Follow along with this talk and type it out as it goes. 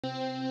Hello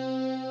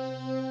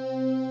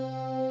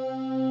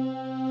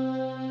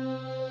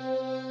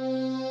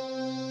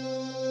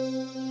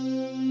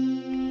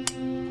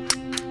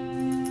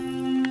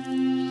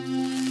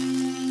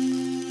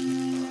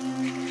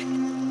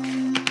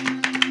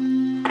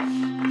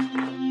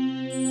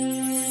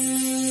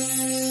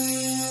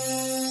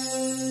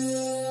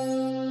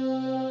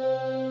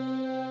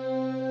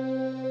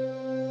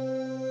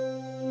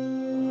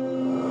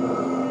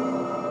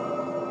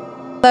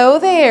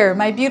there,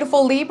 my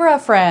beautiful Libra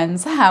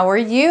friends. How are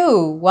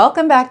you?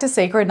 Welcome back to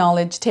Sacred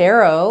Knowledge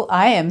Tarot.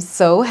 I am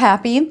so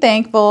happy and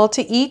thankful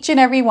to each and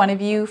every one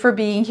of you for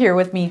being here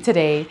with me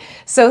today.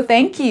 So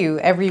thank you,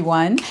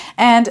 everyone.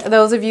 And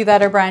those of you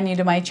that are brand new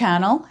to my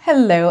channel,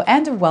 hello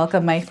and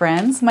welcome, my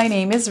friends. My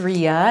name is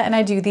Ria and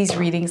I do these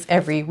readings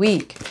every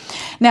week.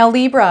 Now,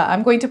 Libra,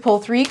 I'm going to pull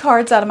 3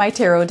 cards out of my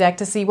tarot deck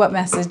to see what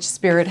message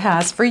Spirit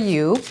has for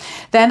you.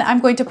 Then I'm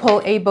going to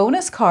pull a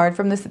bonus card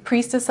from the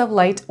Priestess of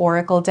Light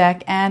Oracle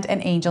deck and an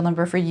angel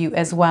number for you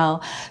as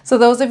well. So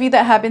those of you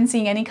that have been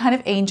seeing any kind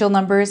of angel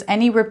numbers,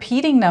 any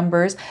repeating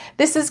numbers,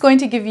 this is going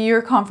to give you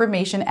your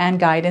confirmation and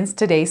guidance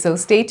today. So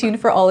stay tuned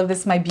for all of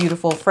this, my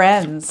beautiful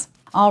friends.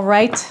 All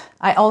right,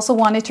 I also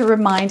wanted to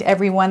remind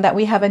everyone that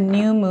we have a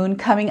new moon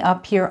coming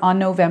up here on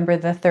November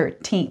the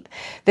 13th.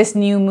 This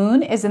new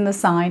moon is in the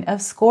sign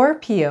of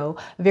Scorpio,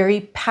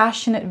 very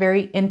passionate,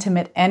 very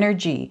intimate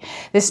energy.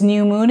 This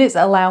new moon is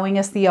allowing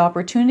us the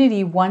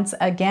opportunity once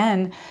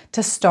again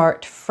to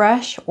start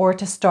fresh or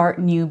to start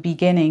new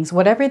beginnings,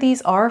 whatever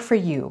these are for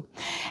you.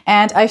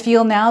 And I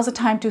feel now is the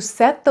time to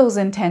set those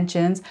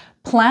intentions,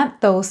 plant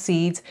those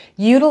seeds,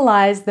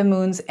 utilize the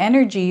moon's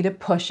energy to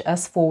push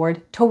us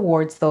forward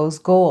towards those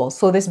goals.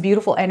 So this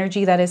beautiful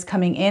energy that is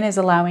coming in is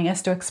allowing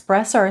us to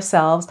express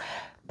ourselves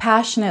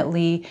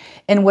passionately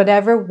in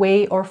whatever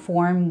way or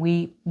form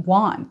we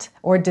want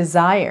or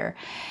desire.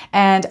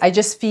 And I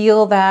just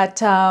feel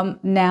that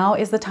now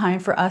is the time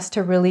for us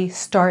to really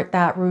start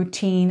that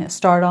routine,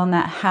 start on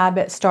that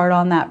habit, start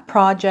on that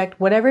project,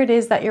 whatever it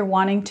is that you're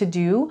wanting to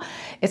do,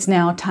 it's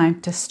now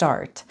time to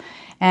start.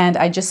 And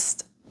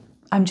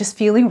I'm just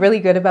feeling really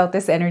good about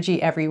this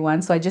energy,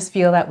 everyone. So I just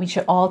feel that we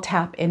should all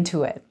tap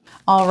into it.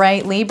 All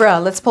right,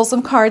 Libra, let's pull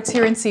some cards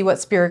here and see what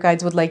spirit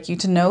guides would like you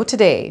to know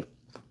today.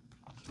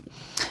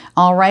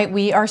 All right,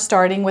 we are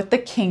starting with the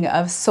King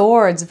of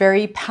Swords.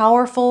 Very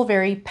powerful,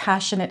 very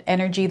passionate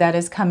energy that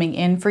is coming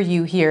in for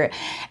you here.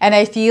 And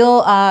I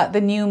feel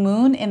the new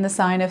moon in the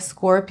sign of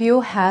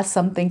Scorpio has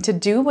something to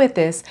do with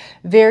this.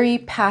 Very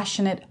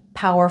passionate,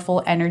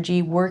 powerful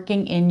energy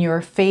working in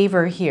your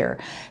favor here.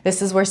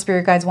 This is where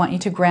spirit guides want you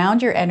to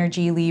ground your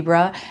energy,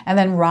 Libra, and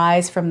then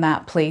rise from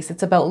that place.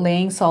 It's about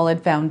laying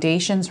solid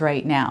foundations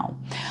right now.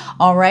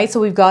 All right, so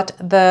we've got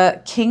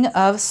the King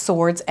of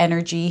Swords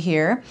energy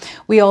here.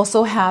 We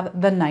also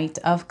have the Knight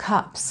of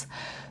Cups.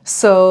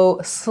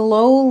 So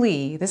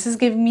slowly, this is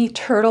giving me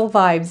turtle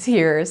vibes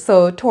here,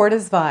 so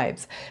tortoise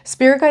vibes.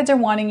 Spirit guides are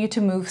wanting you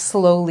to move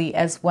slowly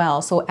as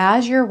well. So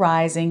as you're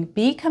rising,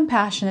 be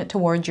compassionate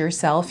towards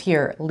yourself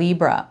here,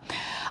 Libra.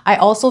 I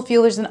also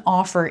feel there's an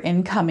offer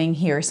incoming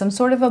here, some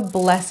sort of a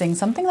blessing,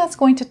 something that's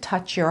going to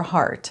touch your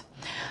heart.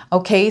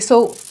 Okay,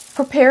 so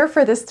prepare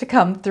for this to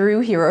come through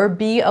here, or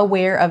be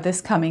aware of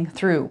this coming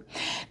through.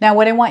 Now,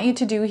 what I want you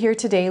to do here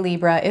today,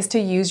 Libra, is to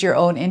use your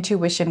own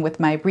intuition with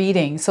my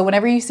reading. So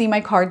whenever you see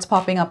my cards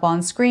popping up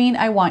on screen,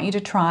 I want you to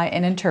try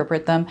and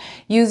interpret them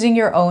using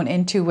your own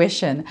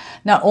intuition.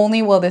 Not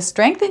only will this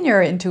strengthen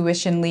your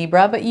intuition,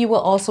 Libra, but you will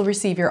also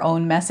receive your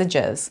own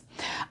messages.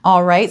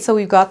 All right, so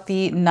we've got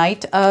the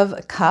Knight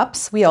of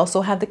Cups. We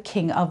also have the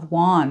King of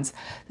Wands.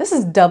 This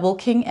is double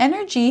king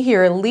energy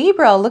here,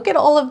 Libra. Look at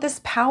all of this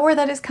power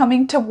that is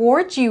coming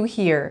towards you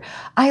here.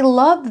 I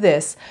love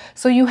this.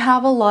 So you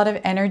have a lot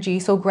of energy.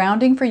 So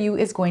grounding for you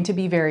is going to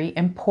be very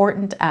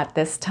important at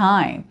this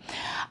time.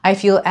 I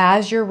feel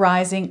as you're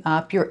rising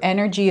up, your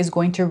energy is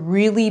going to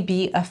really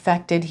be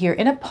affected here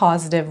in a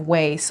positive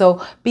way.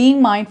 So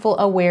being mindful,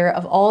 aware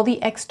of all the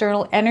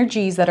external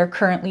energies that are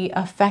currently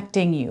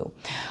affecting you.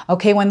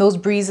 Okay, when those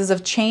breezes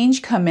of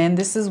change come in,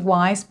 this is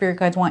why spirit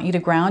guides want you to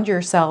ground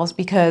yourselves,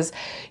 because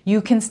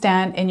you can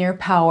stand in your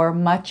power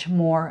much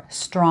more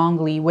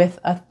strongly with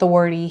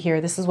authority here.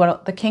 This is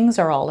what the kings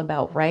are all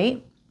about,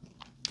 right?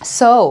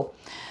 So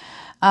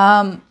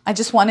I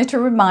just wanted to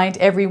remind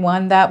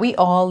everyone that we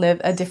all live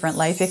a different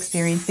life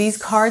experience. These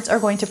cards are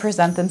going to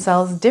present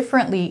themselves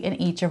differently in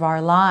each of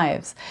our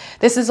lives.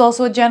 This is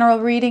also a general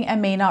reading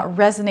and may not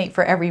resonate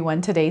for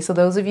everyone today. So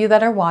those of you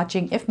that are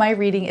watching, if my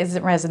reading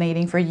isn't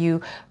resonating for you,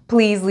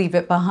 please leave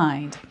it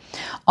behind.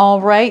 All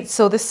right,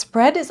 so the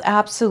spread is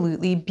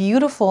absolutely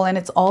beautiful and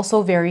it's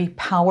also very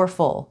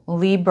powerful,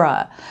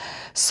 Libra.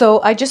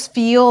 So I just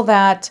feel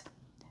that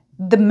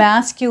the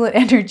masculine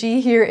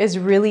energy here is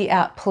really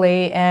at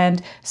play,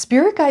 and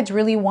spirit guides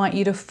really want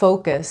you to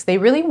focus. They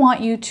really want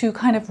you to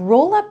kind of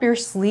roll up your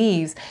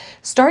sleeves,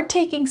 start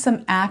taking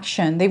some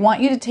action. They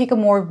want you to take a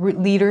more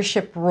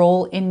leadership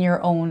role in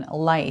your own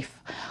life.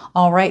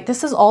 All right.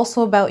 This is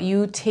also about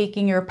you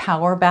taking your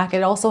power back.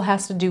 It also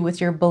has to do with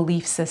your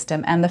belief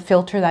system and the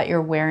filter that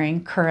you're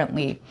wearing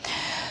currently.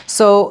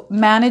 So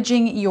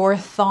managing your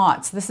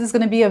thoughts, this is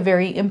going to be a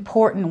very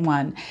important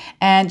one.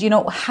 And, you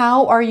know,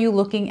 how are you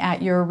looking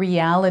at your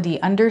reality?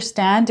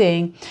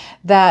 Understanding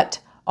that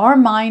our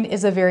mind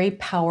is a very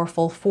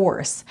powerful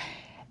force.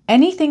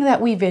 Anything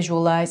that we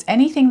visualize,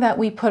 anything that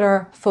we put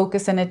our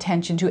focus and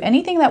attention to,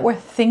 anything that we're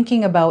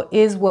thinking about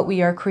is what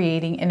we are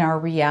creating in our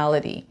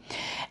reality.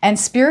 And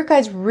spirit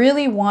guides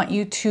really want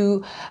you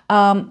to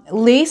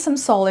lay some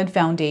solid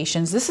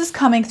foundations. This is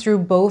coming through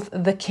both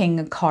the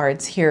King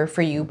cards here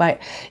for you by,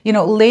 you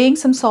know, laying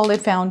some solid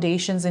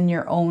foundations in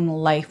your own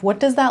life. What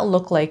does that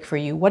look like for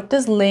you? What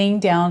does laying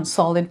down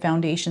solid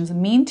foundations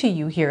mean to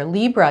you here?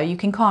 Libra, you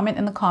can comment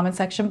in the comment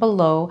section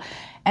below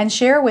and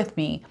share with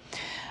me.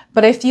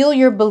 But I feel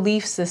your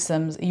belief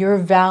systems, your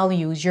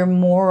values, your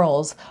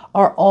morals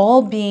are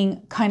all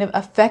being kind of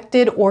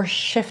affected or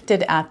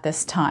shifted at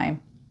this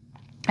time.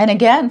 And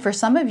again, for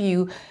some of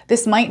you,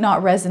 this might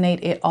not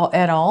resonate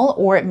at all,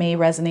 or it may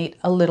resonate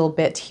a little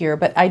bit here.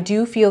 But I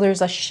do feel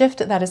there's a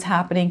shift that is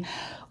happening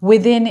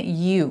within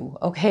you.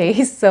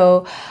 Okay,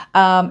 so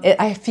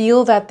I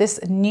feel that this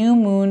new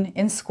moon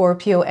in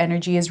Scorpio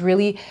energy is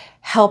really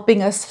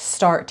helping us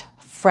start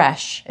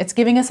fresh. It's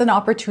giving us an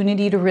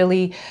opportunity to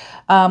really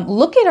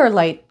look at our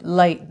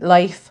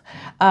life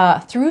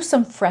through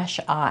some fresh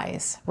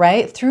eyes,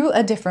 right? Through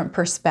a different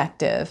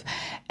perspective.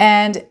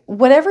 And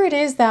whatever it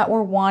is that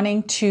we're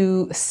wanting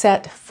to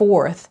set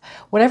forth,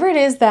 whatever it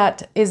is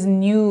that is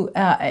new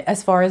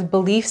as far as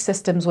belief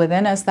systems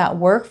within us that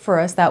work for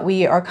us, that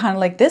we are kind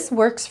of like, this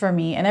works for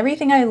me. And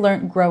everything I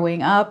learned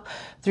growing up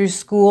through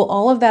school,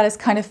 all of that is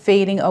kind of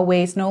fading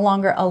away. It's no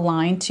longer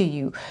aligned to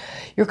you.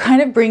 You're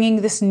kind of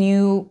bringing this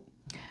new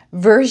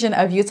version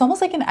of you. It's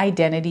almost like an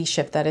identity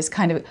shift that is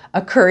kind of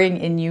occurring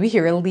in you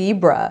here,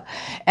 Libra.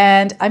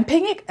 And I'm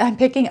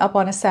picking up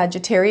on a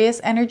Sagittarius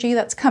energy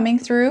that's coming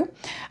through.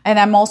 And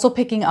I'm also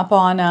picking up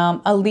on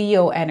a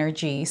Leo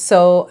energy.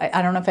 So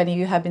I don't know if any of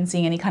you have been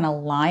seeing any kind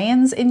of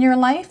lions in your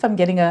life. I'm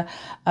getting a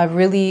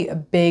really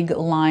big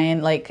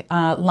lion, like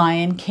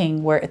Lion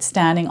King, where it's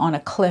standing on a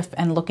cliff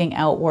and looking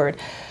outward.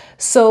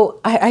 So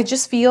I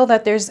just feel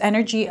that there's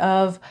energy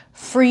of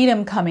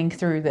freedom coming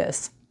through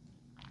this.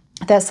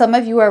 That some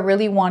of you are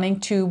really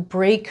wanting to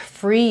break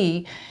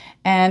free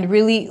and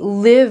really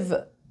live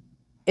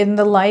in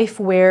a life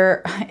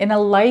where,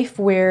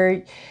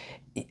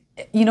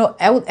 you know,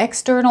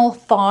 external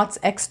thoughts,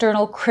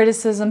 external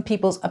criticism,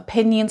 people's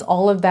opinions,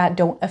 all of that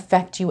don't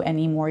affect you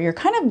anymore. You're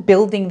kind of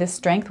building this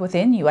strength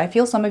within you. I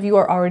feel some of you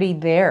are already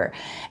there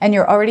and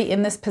you're already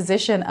in this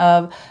position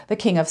of the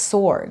King of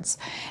Swords.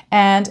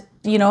 And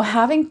you know,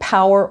 having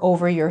power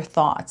over your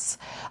thoughts.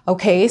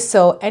 Okay,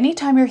 so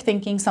anytime you're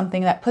thinking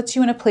something that puts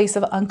you in a place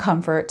of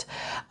uncomfort,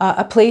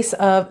 a place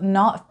of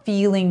not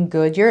feeling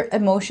good, your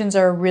emotions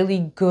are a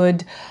really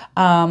good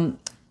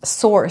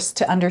source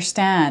to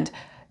understand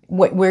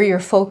where your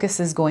focus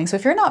is going. So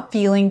if you're not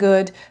feeling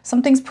good,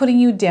 something's putting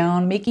you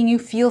down, making you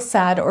feel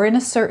sad or in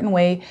a certain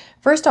way,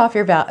 first off,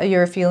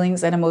 your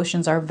feelings and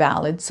emotions are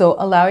valid. So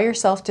allow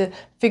yourself to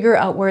figure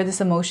out where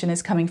this emotion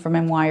is coming from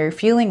and why you're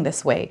feeling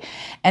this way.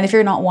 And if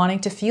you're not wanting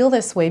to feel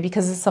this way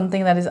because it's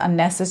something that is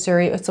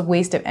unnecessary, it's a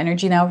waste of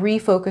energy, now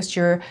refocus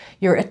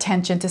your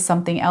attention to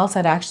something else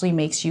that actually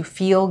makes you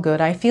feel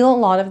good. I feel a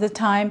lot of the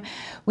time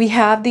we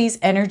have these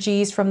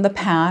energies from the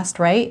past,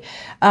 right?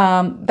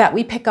 That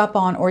we pick up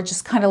on or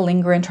just kind of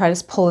linger and try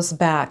to pull us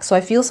back. So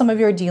I feel some of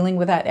you are dealing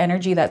with that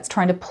energy that's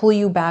trying to pull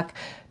you back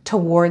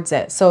towards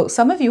it. So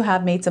some of you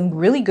have made some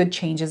really good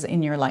changes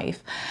in your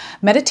life.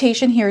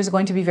 Meditation here is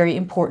going to be very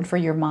important for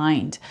your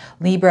mind.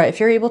 Libra, if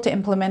you're able to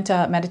implement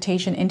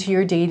meditation into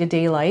your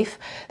day-to-day life,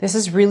 this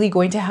is really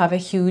going to have a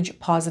huge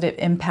positive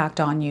impact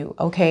on you,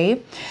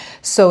 okay?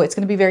 So it's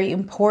going to be very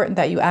important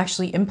that you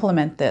actually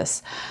implement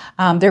this.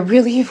 They're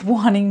really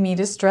wanting me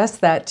to stress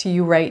that to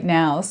you right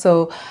now.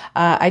 So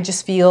I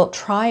just feel,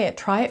 try it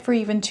for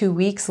even 2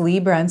 weeks,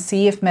 Libra, and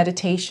see if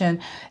meditation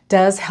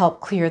does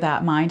help clear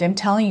that mind. I'm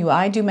telling you,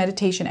 I do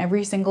meditation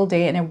every single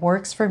day and it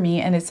works for me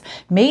and it's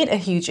made a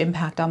huge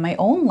impact on my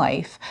own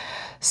life.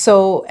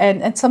 So,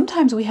 and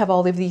sometimes we have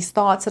all of these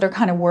thoughts that are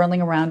kind of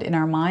whirling around in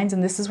our minds.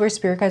 And this is where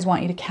spirit guides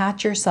want you to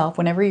catch yourself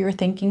whenever you're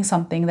thinking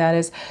something that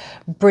is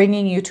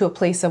bringing you to a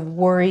place of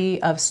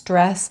worry, of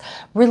stress.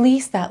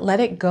 Release that,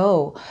 let it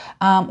go.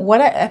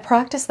 A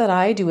practice that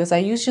I do is I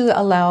usually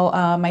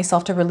allow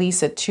myself to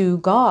release it to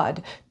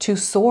God, to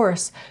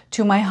source,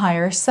 to my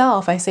higher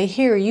self. I say,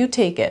 here, you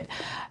take it.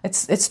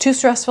 It's too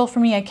stressful for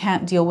me. I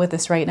can't deal with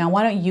this right now.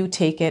 Why don't you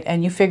take it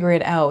and you figure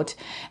it out?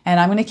 And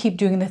I'm going to keep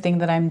doing the thing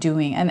that I'm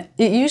doing. And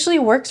it usually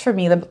works for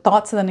me. The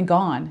thoughts are then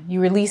gone. You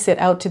release it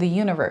out to the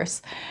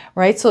universe,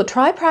 right? So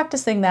try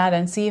practicing that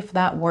and see if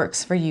that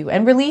works for you.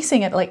 And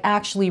releasing it, like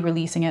actually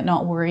releasing it,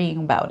 not worrying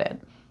about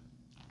it.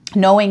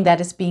 knowing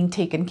that it's being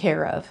taken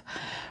care of.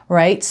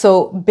 Right?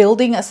 So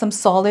building some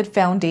solid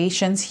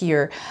foundations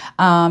here,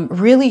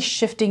 really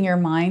shifting your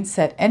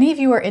mindset. Any of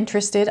you are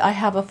interested, I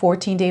have a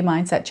 14-day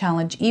mindset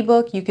challenge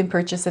ebook. You can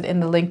purchase it in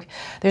the link.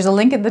 There's a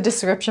link in the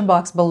description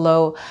box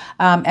below.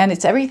 And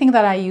it's everything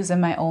that I use in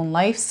my own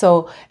life.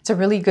 So it's a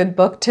really good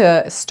book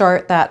to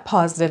start that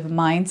positive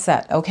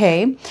mindset.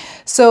 Okay.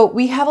 So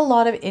we have a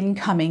lot of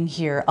incoming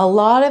here, a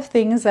lot of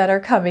things that are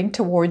coming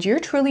towards you. You're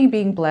truly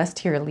being blessed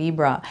here,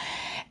 Libra.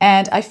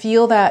 And I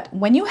feel that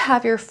when you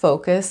have your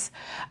focus,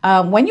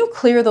 when you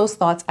clear those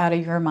thoughts out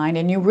of your mind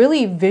and you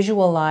really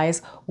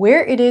visualize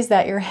where it is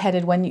that you're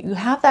headed, when you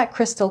have that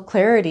crystal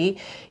clarity,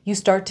 you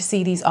start to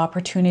see these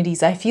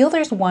opportunities. I feel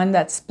there's one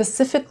that's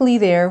specifically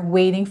there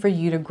waiting for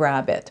you to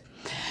grab it.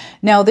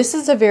 Now, this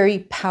is a very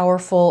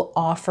powerful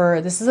offer.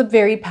 This is a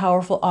very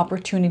powerful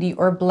opportunity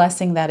or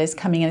blessing that is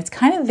coming, and it's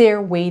kind of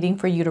there waiting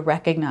for you to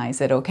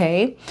recognize it,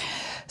 okay?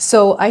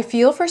 So I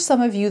feel for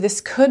some of you, this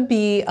could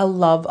be a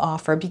love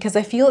offer because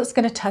I feel it's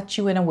going to touch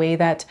you in a way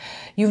that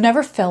you've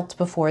never felt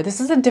before. This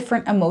is a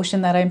different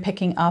emotion that I'm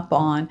picking up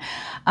on.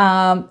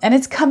 And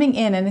it's coming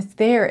in and it's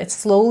there. It's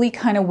slowly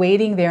kind of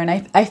waiting there. And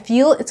I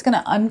feel it's going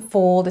to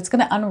unfold. It's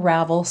going to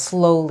unravel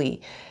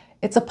slowly.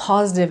 It's a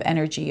positive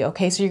energy,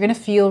 okay? So you're going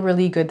to feel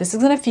really good. This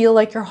is going to feel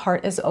like your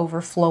heart is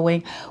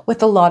overflowing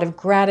with a lot of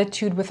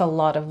gratitude, with a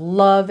lot of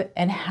love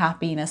and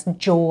happiness,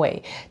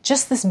 joy.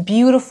 Just this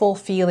beautiful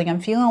feeling.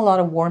 I'm feeling a lot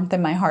of warmth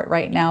in my heart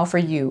right now for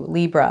you,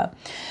 Libra.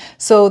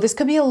 So this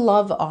could be a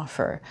love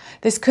offer.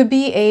 This could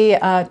be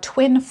a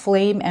twin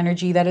flame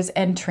energy that is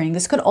entering.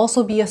 This could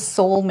also be a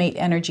soulmate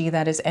energy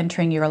that is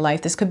entering your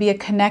life. This could be a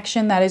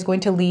connection that is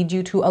going to lead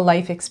you to a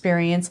life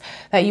experience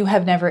that you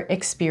have never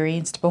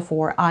experienced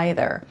before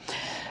either,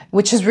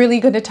 which is really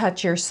going to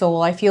touch your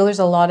soul. I feel there's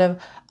a lot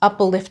of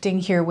uplifting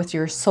here with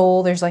your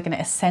soul. There's like an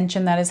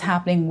ascension that is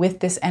happening with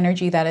this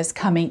energy that is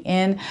coming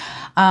in.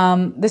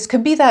 This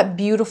could be that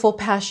beautiful,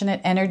 passionate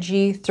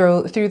energy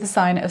through the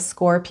sign of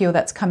Scorpio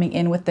that's coming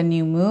in with the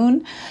new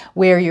moon,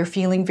 where you're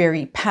feeling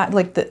very,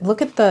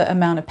 look at the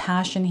amount of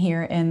passion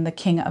here in the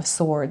King of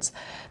Swords.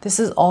 This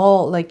is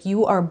all like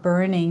you are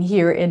burning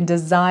here in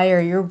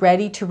desire. You're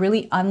ready to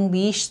really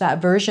unleash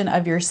that version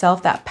of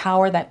yourself, that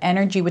power, that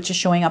energy, which is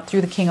showing up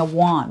through the King of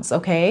Wands,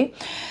 okay?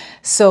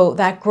 So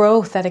that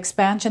growth, that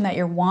expansion that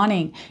you're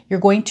wanting, you're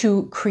going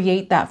to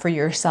create that for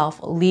yourself,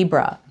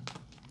 Libra.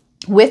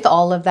 With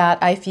all of that,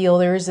 I feel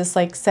there's this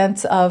like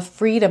sense of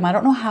freedom. I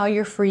don't know how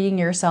you're freeing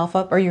yourself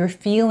up, or you're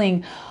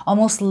feeling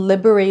almost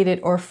liberated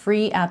or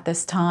free at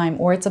this time,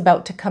 or it's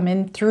about to come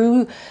in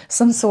through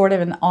some sort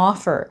of an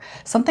offer,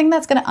 something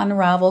that's going to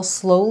unravel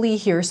slowly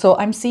here. So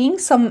I'm seeing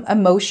some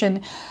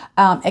emotion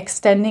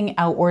extending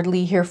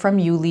outwardly here from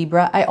you,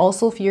 Libra. I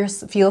also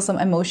feel some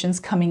emotions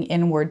coming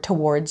inward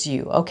towards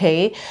you,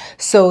 okay?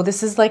 So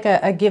this is like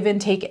a give and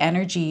take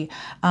energy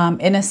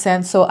in a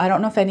sense. So I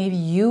don't know if any of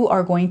you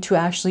are going to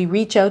actually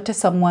reach out to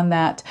someone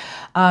that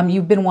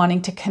you've been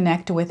wanting to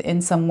connect with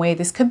in some way.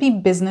 This could be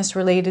business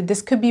related.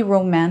 This could be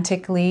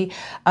romantically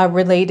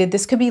related.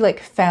 This could be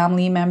like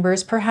family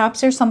members.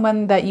 Perhaps there's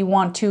someone that you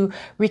want to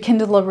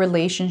rekindle a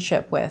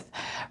relationship with,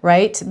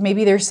 right?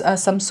 Maybe there's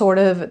some sort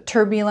of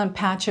turbulent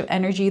patch of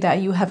energy that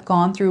you have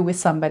gone through with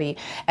somebody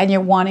and you're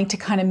wanting to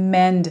kind of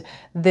mend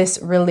this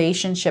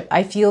relationship.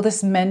 I feel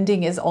this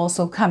mending is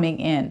also coming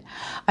in.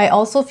 I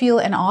also feel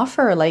an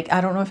offer. Like, I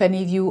don't know if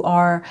any of you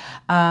are,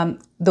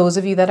 those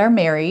of you that are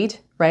married,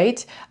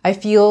 right? I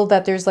feel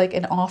that there's like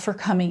an offer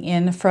coming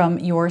in from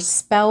your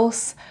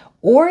spouse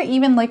or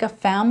even like a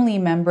family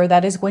member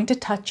that is going to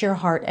touch your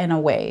heart in a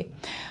way.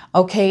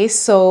 Okay,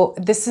 so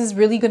this is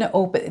really going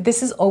to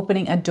this is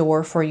opening a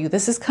door for you.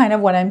 This is kind of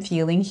what I'm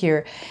feeling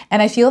here.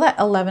 And I feel that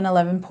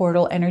 1111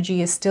 portal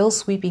energy is still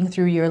sweeping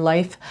through your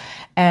life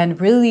and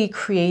really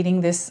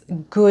creating this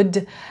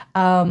good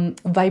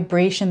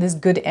vibration, this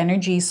good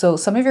energy. So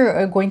some of you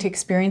are going to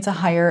experience a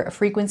higher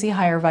frequency,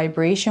 higher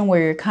vibration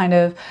where you're kind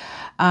of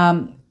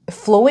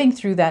flowing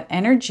through that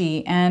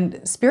energy, and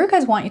spirit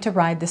guides want you to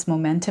ride this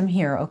momentum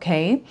here,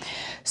 okay?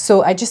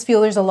 So I just feel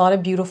there's a lot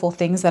of beautiful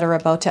things that are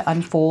about to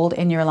unfold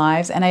in your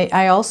lives. And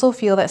I also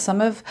feel that some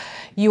of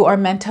you are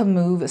meant to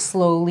move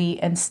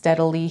slowly and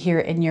steadily here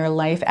in your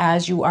life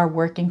as you are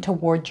working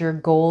towards your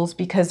goals,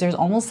 because there's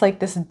almost like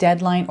this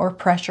deadline or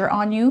pressure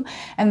on you.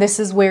 And this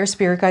is where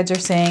spirit guides are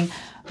saying,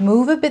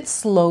 move a bit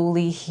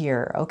slowly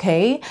here,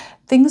 okay?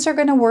 Things are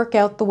going to work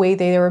out the way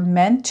they are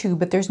meant to,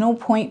 but there's no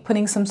point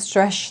putting some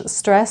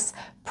stress,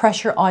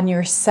 pressure on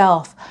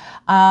yourself.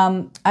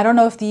 I don't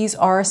know if these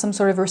are some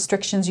sort of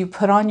restrictions you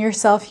put on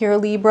yourself here,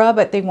 Libra,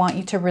 but they want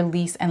you to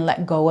release and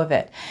let go of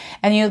it.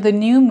 And you know, the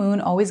new moon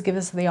always gives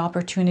us the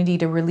opportunity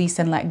to release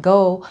and let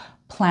go,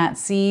 plant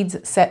seeds,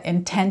 set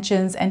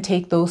intentions, and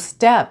take those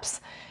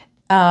steps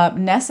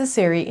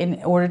necessary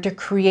in order to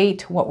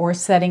create what we're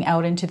setting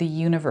out into the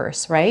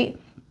universe, right?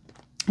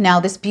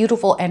 Now, this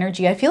beautiful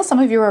energy, I feel some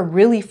of you are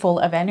really full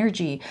of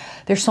energy.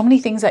 There's so many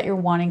things that you're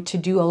wanting to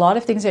do, a lot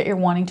of things that you're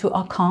wanting to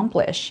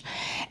accomplish.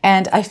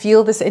 And I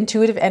feel this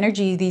intuitive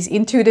energy, these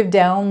intuitive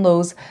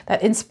downloads,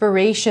 that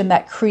inspiration,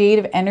 that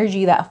creative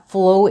energy, that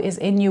flow is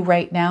in you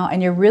right now.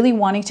 And you're really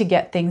wanting to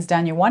get things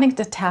done. You're wanting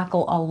to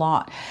tackle a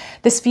lot.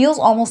 This feels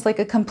almost like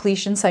a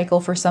completion cycle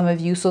for some of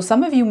you. So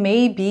some of you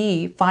may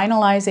be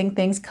finalizing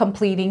things,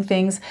 completing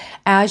things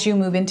as you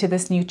move into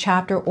this new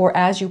chapter, or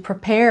as you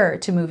prepare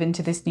to move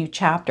into this new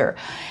chapter.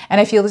 And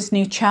I feel this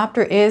new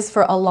chapter is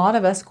for a lot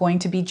of us going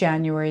to be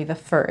January the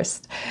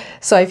 1st.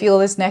 So I feel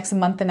this next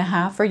month and a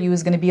half for you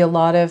is going to be a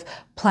lot of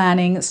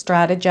planning,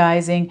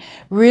 strategizing,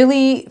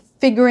 really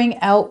figuring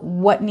out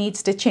what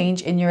needs to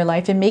change in your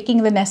life and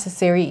making the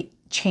necessary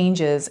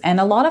changes. And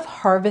a lot of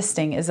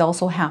harvesting is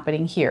also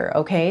happening here.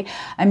 Okay,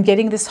 I'm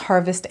getting this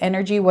harvest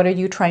energy. What are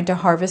you trying to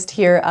harvest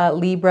here,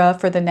 Libra,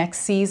 for the next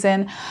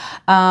season?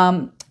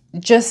 I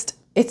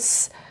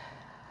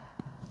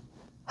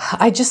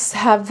just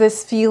have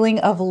this feeling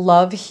of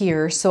love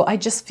here. So I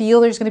just feel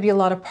there's going to be a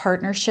lot of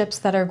partnerships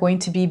that are going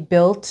to be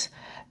built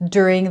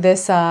during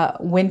this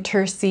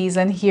winter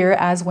season here,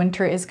 as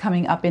winter is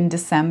coming up in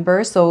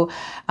December. So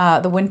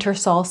the winter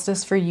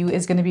solstice for you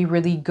is going to be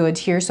really good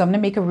here. So I'm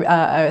going to make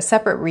a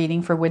separate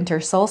reading for winter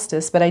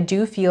solstice, but I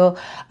do feel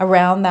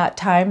around that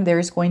time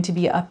there's going to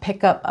be a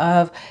pickup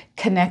of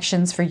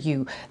connections for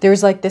you.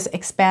 There's like this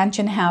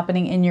expansion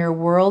happening in your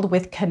world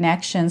with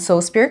connections.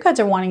 So spirit guides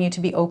are wanting you to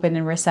be open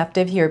and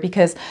receptive here,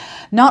 because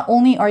not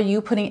only are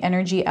you putting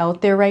energy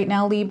out there right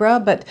now,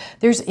 Libra, but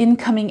there's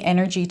incoming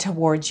energy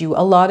towards you.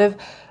 A lot of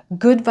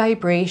good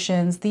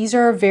vibrations. These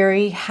are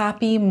very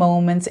happy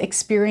moments,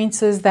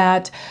 experiences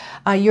that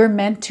you're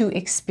meant to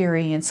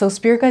experience. So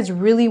spirit guides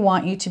really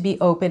want you to be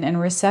open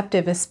and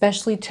receptive,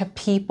 especially to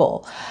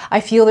people. I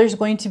feel there's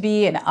going to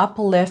be an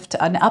uplift,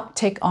 an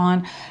uptick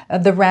on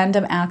the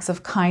random acts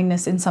of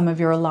kindness in some of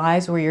your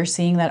lives, where you're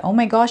seeing that, oh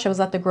my gosh, I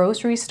was at the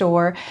grocery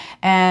store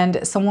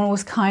and someone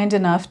was kind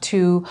enough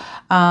to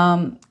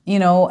you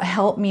know,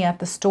 help me at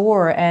the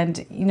store.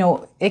 And, you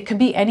know, it could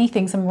be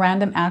anything, some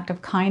random act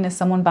of kindness,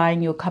 someone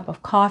buying you a cup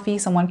of coffee,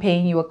 someone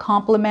paying you a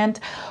compliment,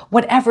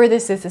 whatever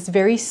this is. It's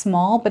very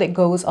small, but it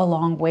goes a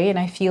long way. And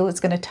I feel it's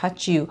going to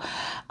touch you.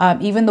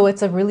 Even though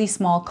it's a really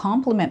small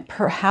compliment,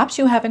 perhaps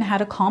you haven't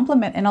had a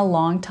compliment in a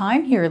long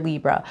time here,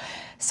 Libra.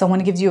 Someone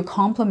gives you a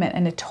compliment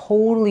and it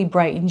totally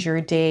brightens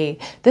your day.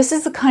 This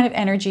is the kind of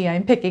energy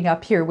I'm picking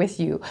up here with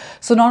you.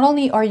 So not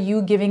only are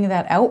you giving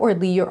that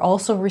outwardly, you're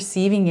also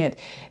receiving it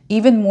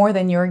even more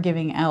than you're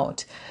giving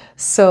out.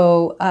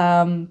 So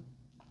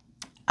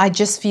I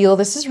just feel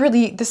this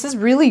is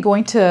really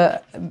going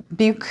to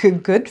be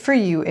good for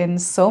you in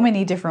so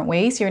many different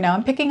ways here. Now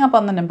I'm picking up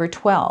on the number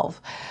 12.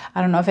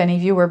 I don't know if any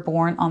of you were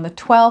born on the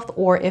 12th,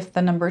 or if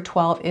the number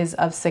 12 is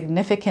of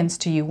significance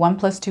to you. 1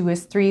 + 2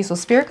 is 3. So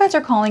spirit guides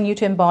are calling you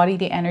to embody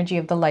the energy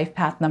of the life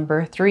path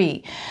number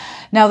 3.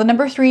 Now the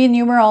number 3 in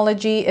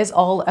numerology is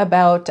all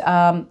about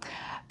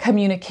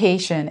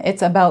communication.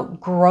 It's about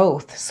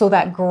growth. So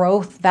that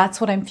growth, that's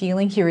what I'm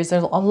feeling here, is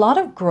there's a lot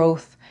of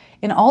growth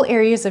in all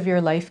areas of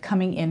your life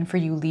coming in for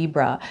you,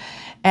 Libra.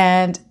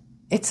 And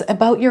it's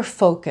about your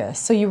focus.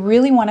 So you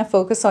really want to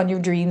focus on your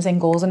dreams and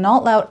goals and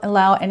not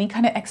allow any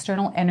kind of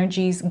external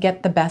energies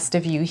get the best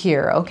of you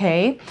here,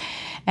 okay?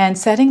 And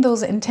setting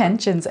those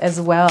intentions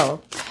as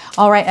well.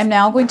 All right, I'm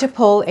now going to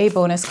pull a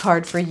bonus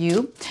card for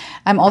you.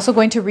 I'm also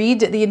going to read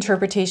the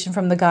interpretation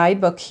from the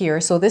guidebook here.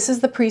 So this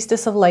is the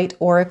Priestess of Light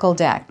Oracle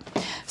deck.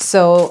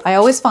 So I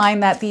always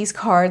find that these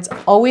cards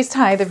always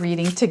tie the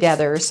reading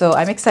together. So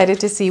I'm excited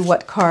to see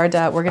what card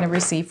we're going to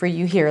receive for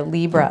you here,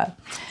 Libra.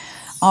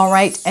 All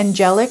right,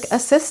 angelic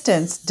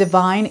assistance,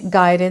 divine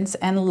guidance,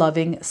 and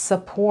loving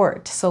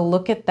support. So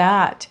look at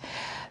that.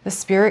 The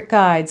spirit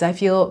guides, I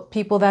feel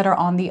people that are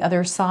on the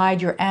other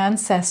side, your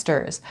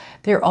ancestors,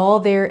 they're all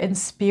there in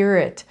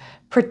spirit,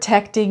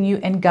 protecting you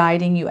and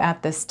guiding you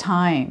at this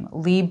time.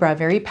 Libra,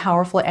 very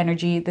powerful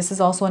energy. This is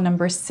also a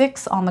number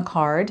 6 on the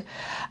card.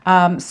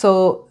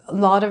 So a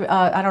lot of,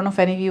 I don't know if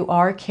any of you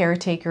are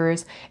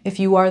caretakers, if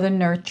you are the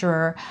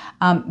nurturer,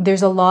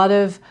 there's a lot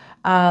of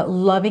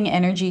loving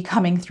energy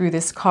coming through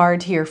this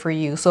card here for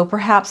you. So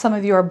perhaps some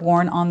of you are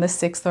born on the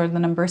 6th, or the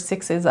number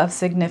 6 is of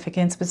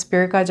significance, but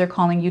spirit guides are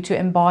calling you to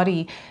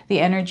embody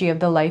the energy of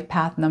the life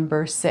path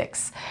number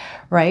 6,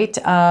 right?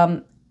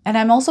 And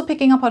I'm also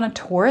picking up on a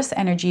Taurus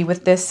energy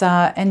with this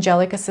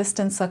angelic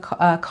assistance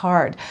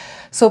card.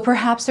 So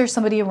perhaps there's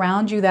somebody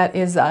around you that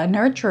is a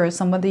nurturer,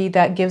 somebody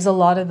that gives a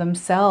lot of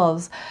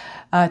themselves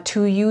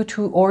to you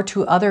or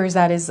to others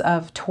that is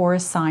of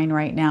Taurus sign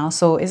right now.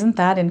 So isn't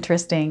that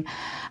interesting?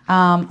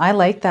 I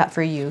like that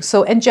for you.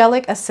 So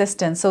angelic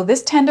assistance. So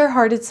this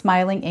tender-hearted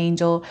smiling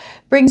angel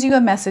brings you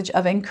a message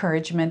of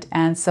encouragement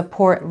and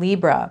support,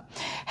 Libra.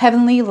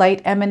 Heavenly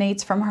light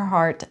emanates from her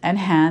heart and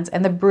hands,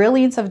 and the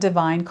brilliance of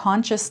divine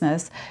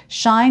consciousness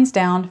shines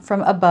down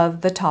from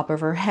above the top of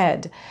her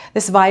head.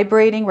 This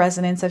vibrating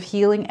resonance of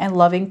healing and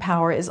loving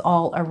power is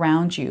all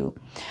around you,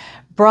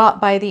 brought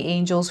by the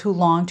angels who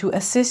long to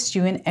assist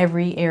you in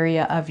every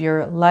area of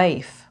your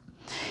life.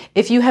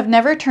 If you have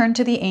never turned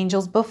to the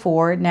angels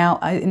before,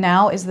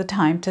 now is the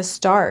time to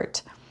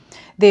start.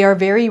 They are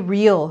very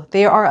real.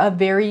 They are a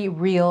very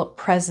real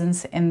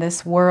presence in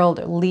this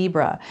world,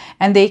 Libra,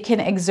 and they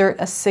can exert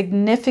a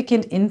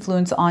significant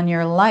influence on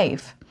your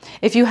life.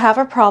 If you have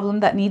a problem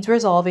that needs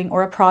resolving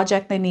or a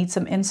project that needs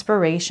some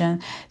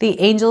inspiration, the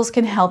angels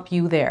can help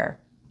you there.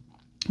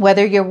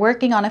 Whether you're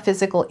working on a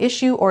physical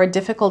issue or a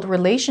difficult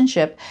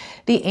relationship,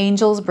 the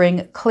angels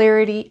bring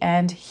clarity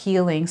and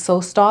healing.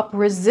 So stop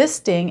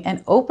resisting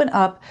and open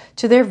up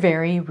to their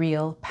very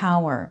real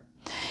power.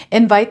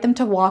 Invite them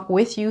to walk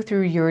with you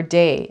through your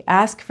day.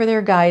 Ask for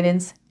their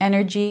guidance,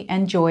 energy,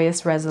 and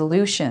joyous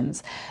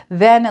resolutions.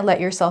 Then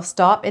let yourself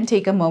stop and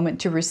take a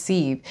moment to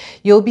receive.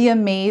 You'll be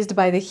amazed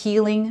by the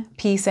healing,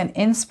 peace, and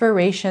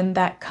inspiration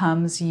that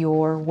comes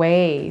your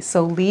way.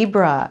 So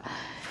Libra,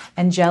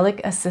 angelic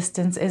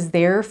assistance is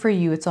there for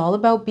you. It's all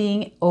about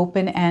being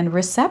open and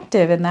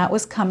receptive, and that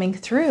was coming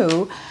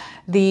through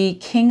the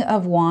King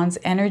of Wands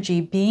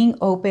energy, being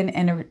open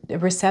and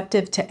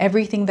receptive to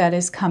everything that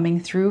is coming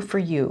through for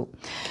you.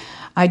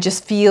 I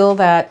just feel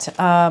that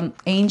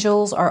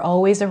angels are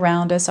always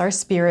around us, our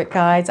spirit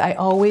guides. I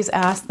always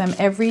ask them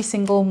every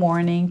single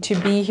morning to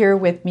be here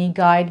with me,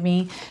 guide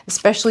me,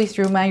 especially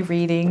through my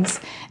readings,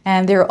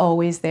 and they're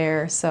always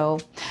there. So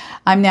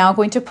I'm now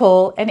going to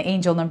pull an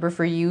angel number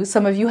for you.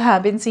 Some of you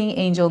have been seeing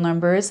angel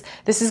numbers.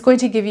 This is going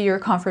to give you your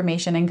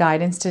confirmation and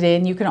guidance today,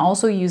 and you can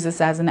also use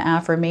this as an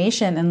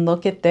affirmation. And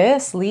look at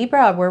this,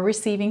 Libra, we're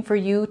receiving for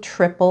you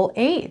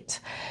 888.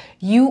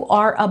 You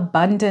are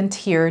abundant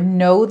here.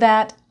 Know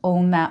that.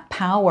 Own that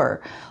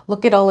power.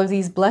 Look at all of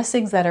these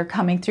blessings that are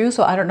coming through.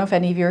 So I don't know if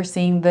any of you are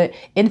seeing the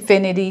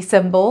infinity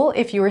symbol,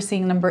 if you are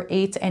seeing number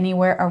 8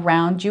 anywhere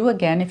around you.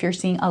 Again, if you're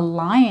seeing a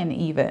lion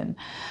even.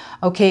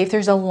 Okay, if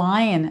there's a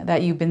lion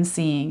that you've been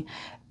seeing.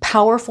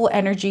 Powerful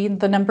energy.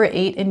 The number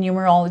 8 in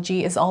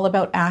numerology is all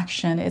about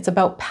action. It's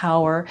about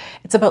power.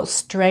 It's about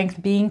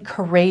strength, being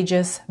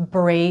courageous,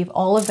 brave.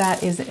 All of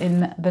that is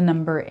in the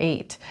number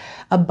 8.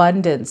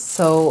 Abundance.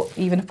 So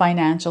even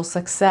financial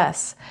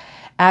success.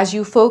 As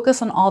you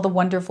focus on all the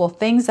wonderful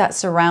things that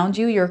surround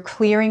you, you're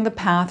clearing the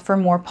path for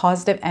more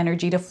positive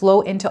energy to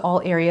flow into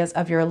all areas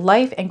of your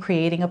life and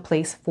creating a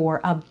place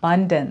for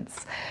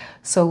abundance.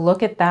 So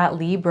look at that,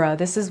 Libra.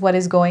 This is what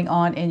is going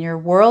on in your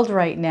world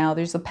right now.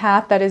 There's a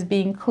path that is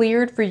being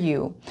cleared for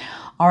you.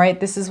 All right,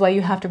 this is why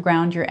you have to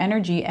ground your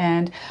energy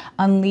and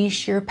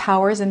unleash your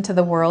powers into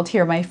the world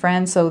here, my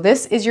friends. So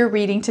this is your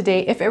reading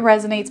today. If it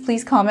resonates,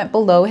 please comment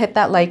below, hit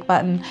that like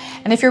button.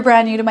 And if you're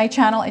brand new to my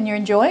channel and you're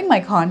enjoying my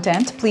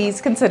content,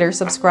 please consider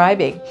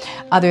subscribing.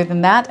 Other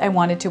than that, I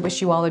wanted to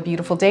wish you all a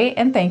beautiful day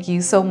and thank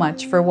you so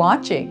much for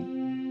watching.